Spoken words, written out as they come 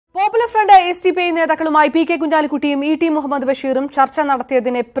രണ്ട് Sdpi നേതാക്കളുമായി P K. കുഞ്ഞാലിക്കുട്ടിയും ഇ.ടി. Muhammad ബഷീറും ചർച്ച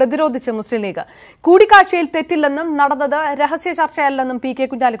നടത്തിയതിനെ പ്രതിരോധിച്ച് മുസ്ലിം ലീഗ്. കൂടിക്കാഴ്ചയിൽ തെറ്റില്ലെന്നും നടന്നത് രഹസ്യ ചർച്ചയല്ലെന്നും പി.കെ.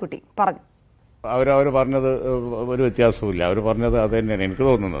 കുഞ്ഞാലിക്കുട്ടി പറഞ്ഞു. അവർ പറഞ്ഞത് ഒരു വ്യത്യാസവുമില്ല. അവർ പറഞ്ഞത് അത് തന്നെയാണ് എനിക്ക്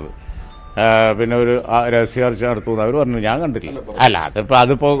തോന്നുന്നത്. പിന്നെ ഒരു രഹസ്യ ചർച്ച നടത്തുമെന്ന് അവർ പറഞ്ഞു. ഞാൻ കണ്ടില്ല. അല്ല,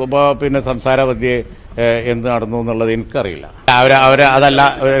 അതിപ്പോ പിന്നെ സംസാരമധ്യേ എന്ത് നടന്നു എന്നുള്ളത് എനിക്കറിയില്ല. അതല്ല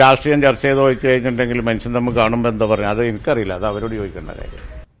രാഷ്ട്രീയം ചർച്ച ചെയ്ത് ചോദിച്ചു കഴിഞ്ഞിട്ടുണ്ടെങ്കിൽ മനുഷ്യൻ തമ്മിൽ കാണുമ്പോൾ എന്താ പറയുക, അത് എനിക്കറിയില്ല. അത് അവരോട് ചോദിക്കേണ്ട കാര്യം.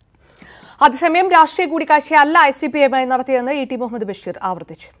 അതേസമയം രാഷ്ട്രീയ കൂടിക്കാഴ്ചയല്ല Sdpiയുമായി നടത്തിയതെന്ന് ഇ.ടി. മുഹമ്മദ് ബഷീർ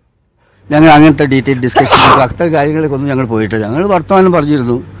ആവർത്തിച്ചു. ഞങ്ങൾ അങ്ങനത്തെ ഡീറ്റെയിൽ ഡിസ്കഷൻ അത്തരം കാര്യങ്ങളിലേക്കൊന്നും ഞങ്ങൾ പോയിട്ടില്ല. ഞങ്ങൾ വർത്തമാനം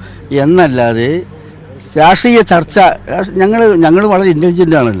പറഞ്ഞിരുന്നു എന്നല്ലാതെ രാഷ്ട്രീയ ചർച്ച ഞങ്ങൾ വളരെ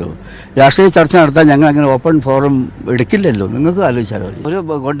ഇന്റലിജന്റ് ആണല്ലോ. രാഷ്ട്രീയ ചർച്ച നടത്താൻ ഞങ്ങൾ അങ്ങനെ ഓപ്പൺ ഫോറം എടുക്കില്ലല്ലോ. നിങ്ങൾക്ക് ആലോചിച്ചാലോ. ഒരു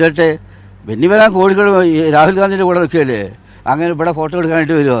കൊണ്ടോട്ടെ വെന്നിവരാൻ കോഴിക്കോട് രാഹുൽ ഗാന്ധിയുടെ കൂടെ നിൽക്കുകയല്ലേ, അങ്ങനെ ഇവിടെ ഫോട്ടോ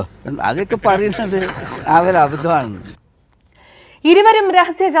എടുക്കാനായിട്ട് വരുമോ? അതൊക്കെ പറയുന്നത് അവരബദ്ധമാണ്. ഇരുവരും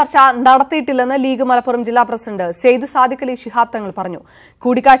രഹസ്യ ചർച്ച നടത്തിയിട്ടില്ലെന്ന് ലീഗ് മലപ്പുറം ജില്ലാ പ്രസിഡന്റ് സെയ്ദ് സാദിഖ് അലി ശിഹാബ് തങ്ങൾ പറഞ്ഞു.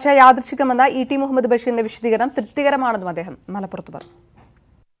 കൂടിക്കാഴ്ച യാദൃച്ഛികമെന്ന ഇ.ടി. മുഹമ്മദ് ബഷീറിന്റെ വിശദീകരണം തൃപ്തികരമാണെന്നും അദ്ദേഹം മലപ്പുറത്ത് പറഞ്ഞു.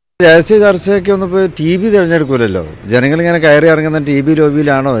 രഹസ്യ ചർച്ചയൊക്കെ ഒന്നും ഇപ്പോൾ TV തിരഞ്ഞെടുക്കൂലല്ലോ. ജനങ്ങളിങ്ങനെ കയറി ഇറങ്ങുന്ന TV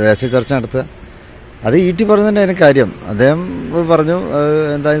ലോബിയിലാണോ രഹസ്യ ചർച്ച നടത്തുക? അത് ഇ.ടി. പറഞ്ഞതിൻ്റെ അതിന് കാര്യം അദ്ദേഹം പറഞ്ഞു.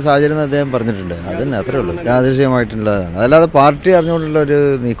 എന്തായാലും സാഹചര്യം അദ്ദേഹം പറഞ്ഞിട്ടുണ്ട്. അതന്നെ, അത്രേ ഉള്ളൂ. യാദൃശ്യമായിട്ടുള്ളതാണ്, അതല്ലാതെ പാർട്ടി അറിഞ്ഞുകൊണ്ടുള്ള ഒരു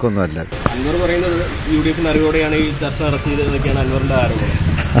നീക്കമൊന്നുമല്ല. അൻവർ പറയുന്നത് UDF അറിവോടെയാണ് ഈ ചർച്ച നടത്തിയത് എന്നൊക്കെയാണ് അൻവറിന്റെ ആരോപണം.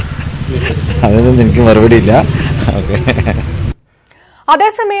 അതിനൊന്നും എനിക്ക് മറുപടിയില്ല.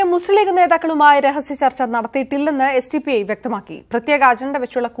 അതേസമയം മുസ്ലിം ലീഗ് നേതാക്കളുമായി രഹസ്യ ചർച്ച നടത്തിയിട്ടില്ലെന്ന് Sdpi വ്യക്തമാക്കി. പ്രത്യേക അജണ്ട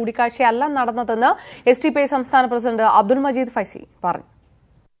വെച്ചുള്ള കൂടിക്കാഴ്ചയല്ല നടന്നതെന്ന് Sdpi സംസ്ഥാന പ്രസിഡന്റ് അബ്ദുൽ മജീദ് ഫൈസി പറഞ്ഞു.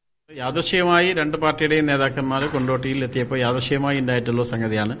 യാദൃശ്യമായി രണ്ട് പാർട്ടിയുടെയും നേതാക്കന്മാർ കൊണ്ടോട്ടിയിൽ എത്തിയപ്പോൾ യാദൃശ്യമായി ഉണ്ടായിട്ടുള്ള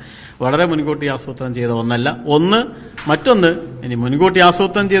സംഗതിയാണ്. വളരെ മുൻകൂട്ടി ആസൂത്രണം ചെയ്ത ഒന്നല്ല. മറ്റൊന്ന് ഇനി മുൻകൂട്ടി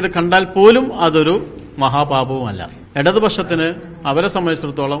ആസൂത്രണം ചെയ്ത് കണ്ടാൽ പോലും അതൊരു മഹാപാപവുമല്ല. ഇടതുപക്ഷത്തിന് അവരെ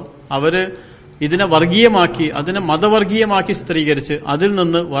സംബന്ധിച്ചിടത്തോളം അവര് ഇതിനെ വർഗീയമാക്കി, അതിനെ മതവർഗീയമാക്കി ചിത്രീകരിച്ച് അതിൽ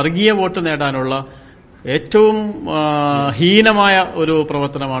നിന്ന് വർഗീയ വോട്ട് നേടാനുള്ള ഏറ്റവും ഹീനമായ ഒരു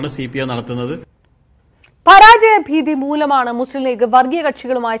പ്രവർത്തനമാണ് CPI നടത്തുന്നത്. പരാജയ ഭീതി മൂലമാണ് മുസ്ലിം ലീഗ് വർഗീയ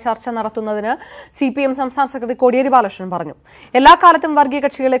കക്ഷികളുമായി ചർച്ച നടത്തുന്നതിന് CPM സംസ്ഥാന സെക്രട്ടറി കോടിയേരി ബാലകൃഷ്ണൻ പറഞ്ഞു. എല്ലാ കാലത്തും വർഗീയ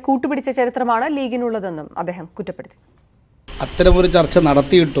കക്ഷികളെ കൂട്ടുപിടിച്ച ചരിത്രമാണ് ലീഗിനുള്ളതെന്നും അദ്ദേഹം കുറ്റപ്പെടുത്തി. അത്തരമൊരു ചർച്ച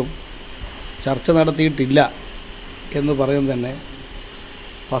നടത്തിയിട്ടും ചർച്ച നടത്തിയിട്ടില്ല എന്ന് പറയുന്നത് തന്നെ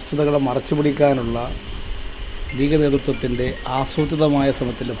വസ്തുതകളെ മറച്ചുപിടിക്കാനുള്ള ലീഗ് നേതൃത്വത്തിന്റെ ആസൂത്രിതമായ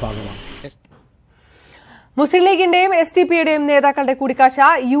ശ്രമത്തിന്റെ ഭാഗമാണ്. മുസ്ലിം ലീഗിന്റെയും Sdpiയുടെയും നേതാക്കളുടെ കൂടിക്കാഴ്ച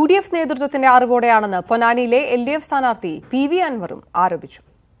UDF നേതൃത്വത്തിന്റെ അറിവോടെയാണെന്ന് പൊന്നാനിയിലെ LDF സ്ഥാനാർത്ഥി PV അൻവറും ആരോപിച്ചു.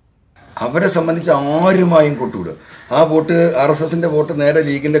 അവരെ സംബന്ധിച്ച് ആരുമായും കൊട്ടുവിടുക. ആ വോട്ട് RSSന്റെ വോട്ട് നേരെ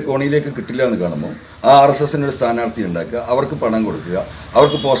ലീഗിന്റെ കോണിയിലേക്ക് കിട്ടില്ല എന്ന് കാണുമ്പോൾ ആ RSSന്റെ ഒരു സ്ഥാനാർത്ഥി ഉണ്ടാക്കുക, അവർക്ക് പണം കൊടുക്കുക,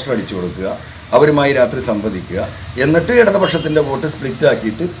 അവർക്ക് പോസ്റ്റർ അടിച്ചു കൊടുക്കുക, അവരുമായി രാത്രി സംവദിക്കുക, എന്നിട്ട് ഇടതുപക്ഷത്തിന്റെ വോട്ട് സ്പ്ലിറ്റ്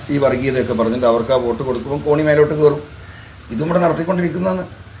ആക്കിയിട്ട് ഈ വർഗീയതയൊക്കെ പറഞ്ഞിട്ട് അവർക്ക് ആ വോട്ട് കൊടുക്കുമ്പോൾ കോണി മേലോട്ട് കയറും. ഇതും കൂടെ നടത്തിക്കൊണ്ടിരിക്കുന്നതാണ്.